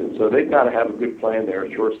the season. So they've got to have a good plan there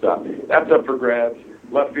at shortstop. That's up for grabs.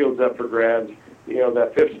 Left field's up for grabs.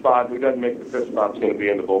 That 5th spot, who doesn't make the 5th spot, is going to be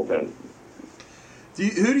in the bullpen.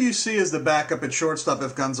 Who do you see as the backup at shortstop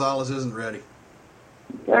if Gonzalez isn't ready?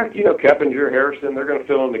 Yeah, Keppinger, Harrison, they're going to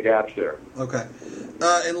fill in the gaps there. Okay.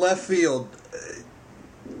 In left field,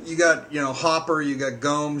 you got, Hopper, you got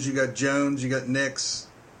Gomes, you got Jones, you got Nix.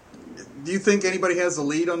 Do you think anybody has the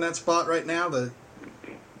lead on that spot right now? Did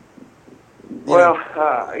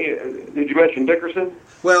you mention Dickerson?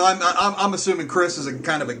 Well, I'm assuming Chris is a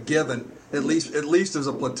kind of a given, at least as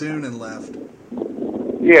a platoon in left.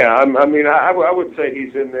 Yeah, I mean, I would say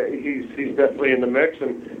he's definitely in the mix,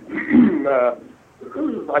 and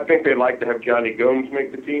I think they'd like to have Johnny Gomes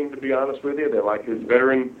make the team. To be honest with you, they like his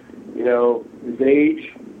veteran, his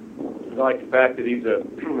age. They like the fact that he's a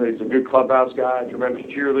good clubhouse guy, a tremendous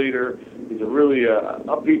cheerleader. He's a really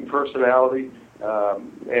upbeat personality,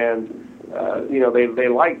 and they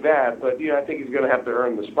like that. But I think he's going to have to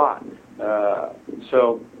earn the spot.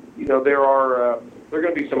 So there are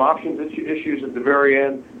going to be some options issues at the very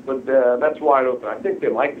end, but that's wide open. I think they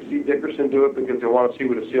like to see Dickerson do it because they want to see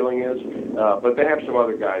what his ceiling is, but they have some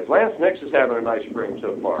other guys. Lance Nix is having a nice spring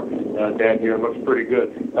so far down here and looks pretty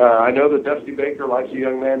good. I know that Dusty Baker likes a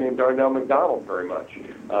young man named Darnell McDonald very much.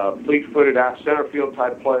 Fleet-footed center field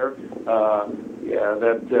type player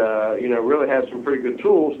that really has some pretty good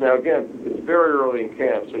tools. Now, again, it's very early in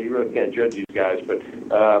camp, so you really can't judge these guys, but,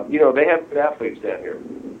 they have good athletes down here.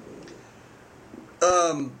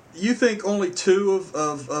 You think only two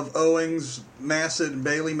of Owings, Massett, and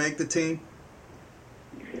Bailey make the team?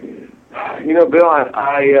 Bill,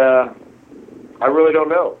 I really don't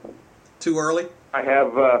know. Too early? I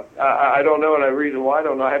don't know, and the reason why I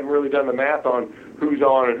don't know, I haven't really done the math on who's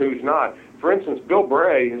on and who's not. For instance, Bill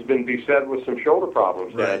Bray has been beset with some shoulder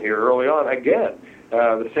problems down here early on. Again,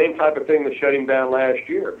 the same type of thing that shut him down last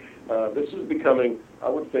year. This is becoming, I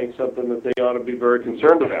would think, something that they ought to be very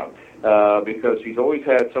concerned about because he's always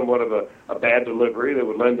had somewhat of a bad delivery that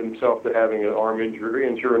would lend himself to having an arm injury.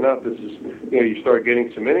 And sure enough, this is, you start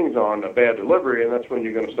getting some innings on a bad delivery, and that's when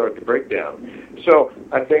you're going to start to break down. So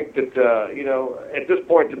I think that, at this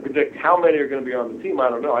point to predict how many are going to be on the team, I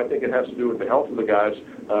don't know. I think it has to do with the health of the guys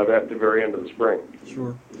at the very end of the spring.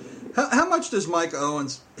 Sure. How much does Mike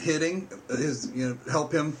Owens hitting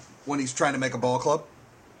help him when he's trying to make a ball club?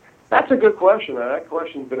 That's a good question. That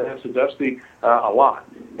question's been asked to Dusty a lot,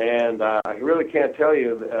 and I really can't tell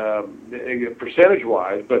you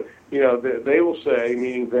percentage-wise, but they will say,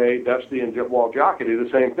 meaning they, Dusty and Walt Jocketty, do the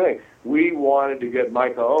same thing. We wanted to get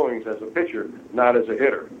Michael Owings as a pitcher, not as a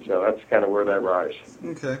hitter. So that's kind of where that rises.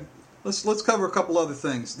 Okay, let's cover a couple other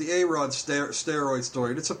things. The A-Rod steroid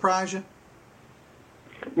story. Did it surprise you?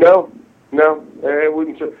 No, it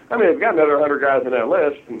wouldn't. I mean, they've got another 100 guys on that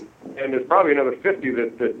list, and there's probably another 50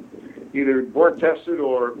 that either weren't tested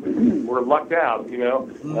or were lucked out,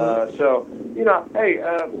 So, hey,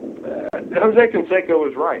 Jose Canseco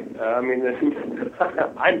was right. I mean,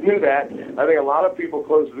 I knew that. I think a lot of people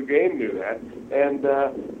close to the game knew that. And,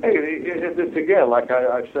 hey, it's again, like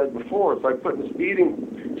I've said before, it's like putting a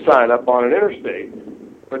speeding sign up on an interstate.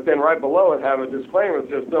 But then right below it have a disclaimer that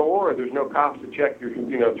says, don't worry, there's no cops to check your,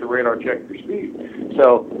 to radar check your speed.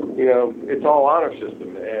 So, it's all honor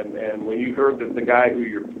system. And when you heard that the guy who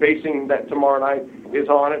you're facing that tomorrow night is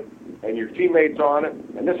on it, and your teammate's on it,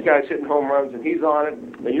 and this guy's hitting home runs and he's on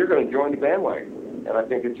it, then you're going to join the bandwagon. And I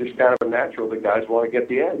think it's just kind of a natural that guys want to get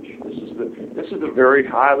the edge. This is a very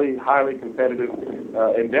highly, highly competitive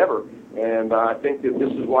endeavor. And I think that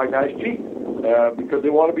this is why guys cheat, because they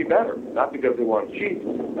want to be better, not because they want to cheat.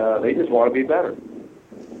 They just want to be better.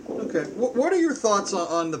 Okay. What are your thoughts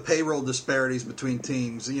on the payroll disparities between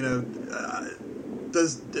teams?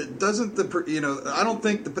 Doesn't I don't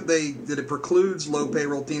think that it precludes low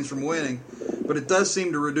payroll teams from winning, but it does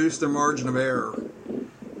seem to reduce their margin of error.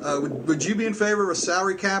 Would you be in favor of a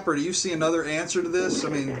salary cap, or do you see another answer to this? I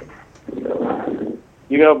mean,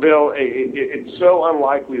 Bill, it's so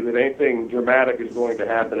unlikely that anything dramatic is going to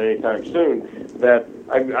happen anytime soon that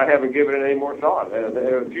I haven't given it any more thought.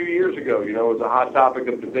 A few years ago, it was a hot topic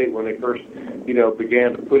of debate when they first,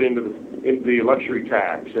 began to put into the luxury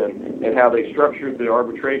tax and how they structured the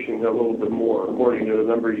arbitration a little bit more according to the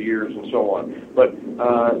number of years and so on. But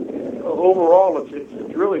overall,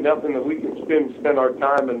 it's really nothing that we can spend our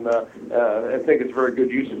time and think it's a very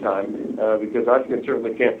good use of time because I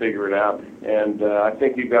certainly can't figure it out. And I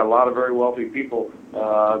think you've got a lot of very wealthy people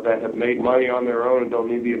that have made money on their own and don't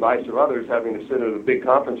need the advice of others having to sit at a big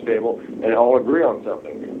conference table and all agree on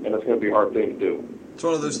something. And it's going to be a hard thing to do. It's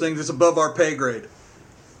one of those things that's above our pay grade.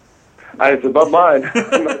 It's above mine.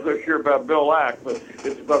 I'm not so sure about Bill Lack, but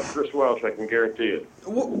it's above Chris Welsh, I can guarantee it.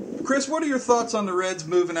 Chris, what are your thoughts on the Reds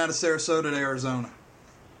moving out of Sarasota to Arizona?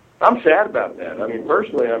 I'm sad about that. I mean,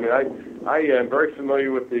 personally, I am very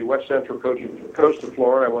familiar with the west central coast of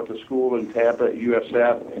Florida. I went to school in Tampa at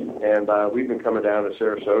USF, and we've been coming down to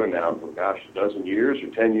Sarasota now for, a dozen years or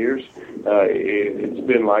 10 years. It's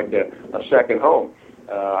been like a second home.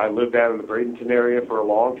 I lived down in the Bradenton area for a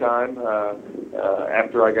long time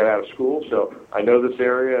after I got out of school, so I know this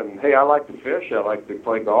area. And, hey, I like to fish. I like to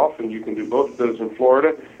play golf, and you can do both of those in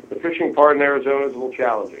Florida. The fishing part in Arizona is a little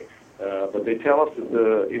challenging. But they tell us that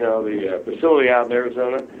the facility out in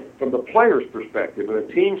Arizona, from the players' perspective and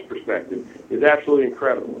the team's perspective, is absolutely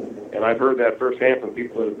incredible. And I've heard that firsthand from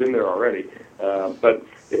people that have been there already. But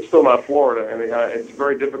it's still not Florida, and it's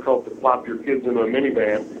very difficult to plop your kids into a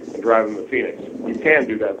minivan and drive them to Phoenix. You can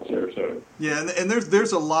do that in Sarasota. Yeah, and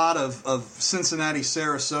there's a lot of Cincinnati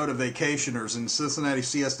Sarasota vacationers and Cincinnati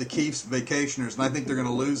Siesta Keys vacationers, and I think they're going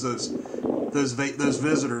to lose those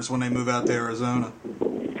visitors when they move out to Arizona.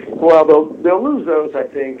 Well, they'll lose those, I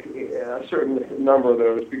think, a certain number of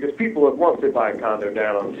those, because people, once they buy a condo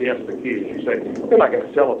down on Siesta Keys, you say they're not going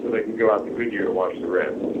to sell it so they can go out to Goodyear to watch the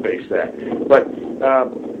Reds. Let's face that. But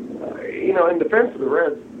in defense of the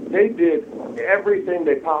Reds, they did everything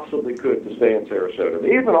they possibly could to stay in Sarasota.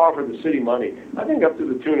 They even offered the city money, I think up to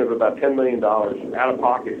the tune of about $10 million out of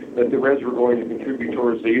pocket, that the Reds were going to contribute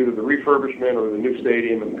towards either the refurbishment or the new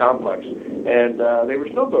stadium and complex. And they were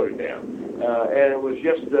still voted down. And it was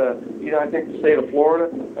just, I think the state of Florida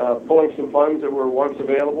pulling some funds that were once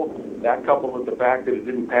available, that coupled with the fact that it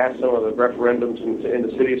didn't pass some of the referendums in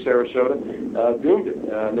the city of Sarasota, doomed it.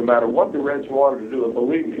 No matter what the Reds wanted to do, and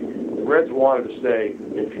believe me, the Reds wanted to stay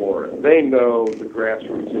in Florida. They know the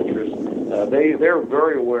grassroots interest. They're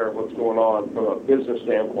very aware of what's going on from a business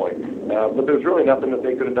standpoint. But there's really nothing that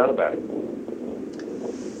they could have done about it.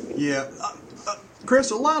 Yeah. Chris,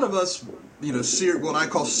 a lot of us, what I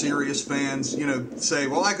call serious fans, say,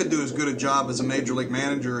 well, I could do as good a job as a major league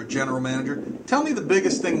manager or a general manager. Tell me the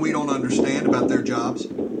biggest thing we don't understand about their jobs.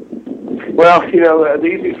 Well, the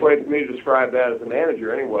easiest way for me to describe that as a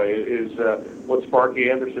manager, anyway, is what Sparky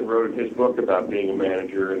Anderson wrote in his book about being a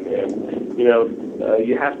manager. And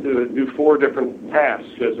you have to do 4 different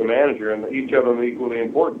tasks as a manager, and each of them equally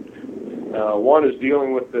important. One is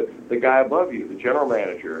dealing with the guy above you, the general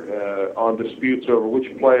manager, on disputes over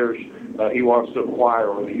which players he wants to acquire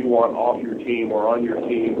or that you want off your team or on your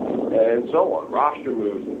team, and so on, roster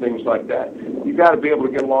moves and things like that. You've got to be able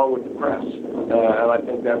to get along with the press, and I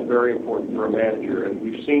think that's very important for a manager. And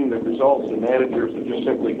we've seen the results in managers that just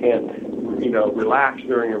simply can't relax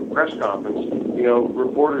during a press conference.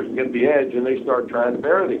 Reporters get the edge and they start trying to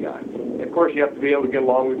bury the guy. And of course, you have to be able to get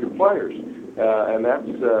along with your players. And that's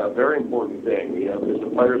a very important thing, because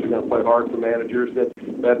the players are going to play hard for managers that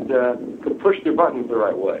could push their buttons the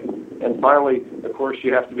right way. And finally, of course,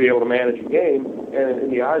 you have to be able to manage a game. And in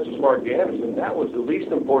the eyes of Sparky Anderson, that was the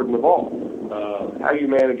least important of all. How you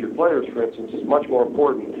manage your players, for instance, is much more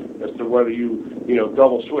important as to whether you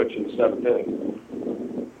double switch in the 7th inning.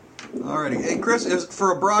 All righty. Hey, Chris,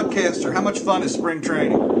 for a broadcaster, how much fun is spring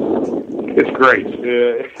training? It's great.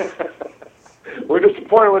 We're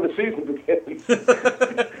disappointed when the season begins.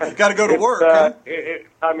 Got to go to work, huh? It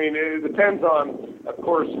depends on, of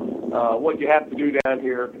course, what you have to do down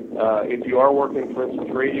here. If you are working, for instance,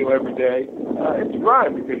 radio every day, it's a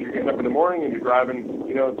grind because you're getting up in the morning and you're driving,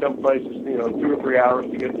 in some places, 2 or 3 hours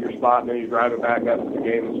to get to your spot, and then you're driving back after the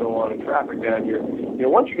game and so on, and traffic down here.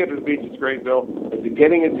 Once you get to the beach, it's great, Bill. But the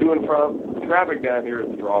getting it to and from, the traffic down here is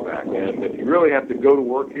the drawback. And if you really have to go to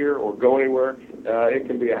work here or go anywhere, it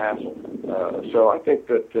can be a hassle. So I think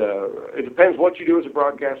that it depends what you do as a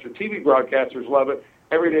broadcaster. TV broadcasters love it.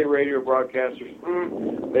 Everyday radio broadcasters,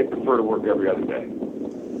 they prefer to work every other day.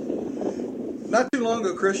 Not too long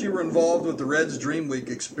ago, Chris, you were involved with the Reds Dream Week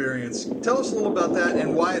experience. Tell us a little about that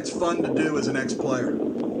and why it's fun to do as an ex-player.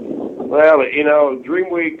 Well, Dream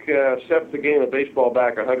Week sets the game of baseball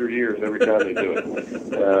back 100 years every time they do it.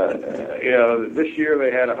 This year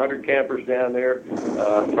they had 100 campers down there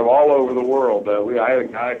from all over the world. I had a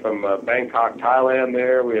guy from Bangkok, Thailand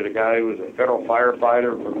there. We had a guy who was a federal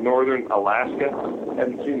firefighter from northern Alaska.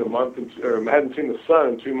 Hadn't seen the sun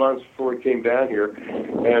in 2 months before he came down here,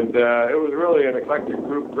 and it was really an eclectic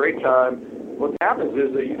group. Great time. What happens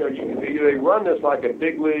is that they run this like a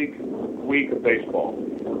big league week of baseball.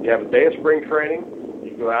 You have a day of spring training.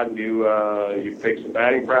 You go out and you take some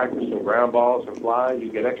batting practice, some ground balls, some flies.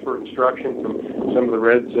 You get expert instruction from some of the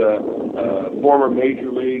Reds' former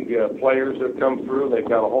major league players that have come through. They've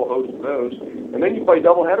got a whole host of those. And then you play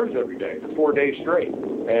doubleheaders every day for 4 days straight.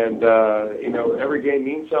 And, every game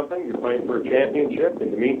means something. You're playing for a championship.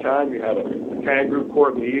 In the meantime, you have a fan group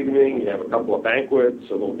court in the evening. You have a couple of banquets,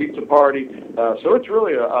 a little pizza party. So it's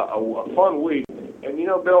really a fun week. And,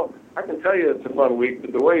 Bill, I can tell you it's a fun week,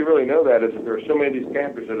 but the way you really know that is that there are so many of these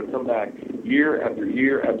campers that have come back year after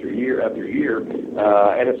year after year after year,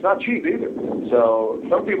 and it's not cheap either. So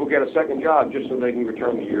some people get a second job just so they can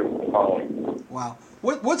return the year following. Wow.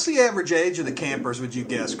 What's the average age of the campers, would you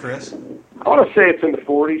guess, Chris? I want to say it's in the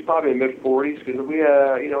 40s, probably in the mid-40s,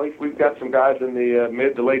 because we've got some guys in the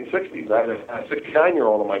mid to late 60s. I had a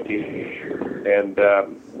 69-year-old on my team, and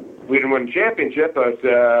We didn't win the championship, but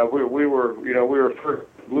we were first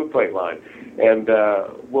blue plate line. And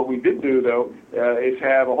what we did do, though, is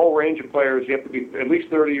have a whole range of players. You have to be at least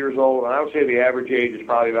 30 years old, and I would say the average age is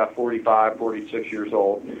probably about 45, 46 years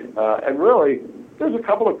old. And really, there's a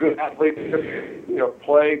couple of good athletes that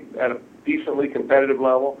play at a decently competitive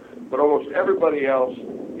level, but almost everybody else,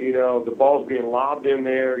 the ball's being lobbed in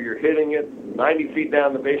there, you're hitting it 90 feet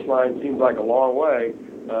down the baseline seems like a long way.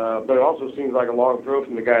 But it also seems like a long throw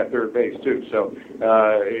from the guy at third base, too. So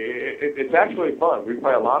it's actually fun. We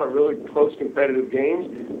play a lot of really close competitive games.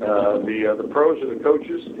 The pros or the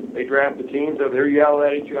coaches, they draft the teams. They're yelling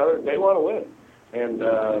at each other. They want to win. And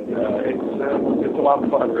it's a lot of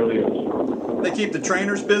fun, really is. They keep the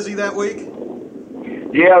trainers busy that week?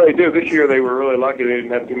 Yeah, they do. This year they were really lucky they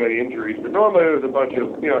didn't have too many injuries. But normally there's a bunch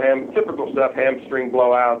of, typical stuff, hamstring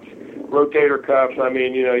blowouts, rotator cuffs. I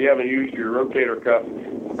mean, you haven't used your rotator cuff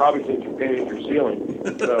probably since you painted your ceiling.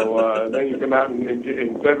 So then you come out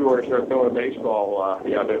in February and start throwing a baseball.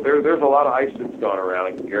 There's a lot of ice that's gone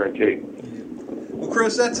around, I can guarantee. Well,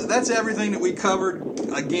 Chris, that's everything that we covered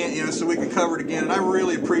again, so we could cover it again. And I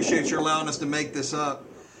really appreciate your allowing us to make this up.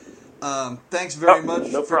 Thanks very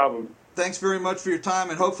much. No problem. Thanks very much for your time,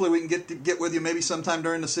 and hopefully we can get with you maybe sometime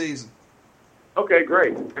during the season. Okay,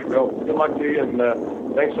 great. Well, good luck to you,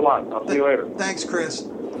 and thanks a lot. I'll see you later. Thanks, Chris.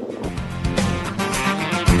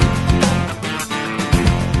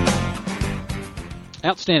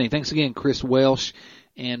 Outstanding. Thanks again, Chris Welsh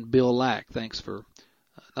and Bill Lack. Thanks for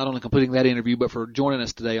not only completing that interview, but for joining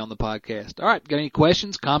us today on the podcast. All right, got any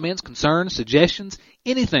questions, comments, concerns, suggestions,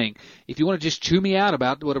 anything? If you want to just chew me out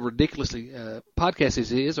about what a ridiculously podcast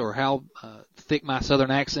this is, or how thick my southern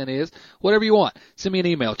accent is, whatever you want, send me an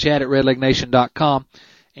email, chad@redlegnation.com.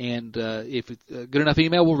 And if it's a good enough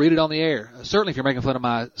email, we'll read it on the air. Certainly if you're making fun of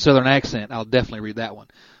my southern accent, I'll definitely read that one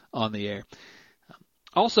on the air.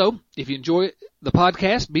 Also, if you enjoy the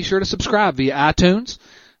podcast, be sure to subscribe via iTunes,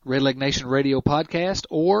 Red Leg Nation Radio Podcast,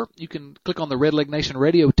 or you can click on the Red Leg Nation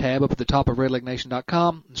Radio tab up at the top of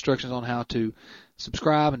redlegnation.com, instructions on how to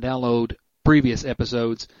subscribe and download previous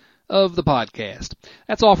episodes of the podcast.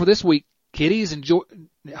 That's all for this week, kiddies.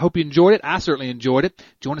 Hope you enjoyed it. I certainly enjoyed it.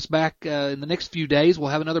 Join us back in the next few days. We'll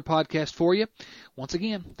have another podcast for you. Once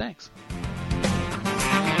again, thanks.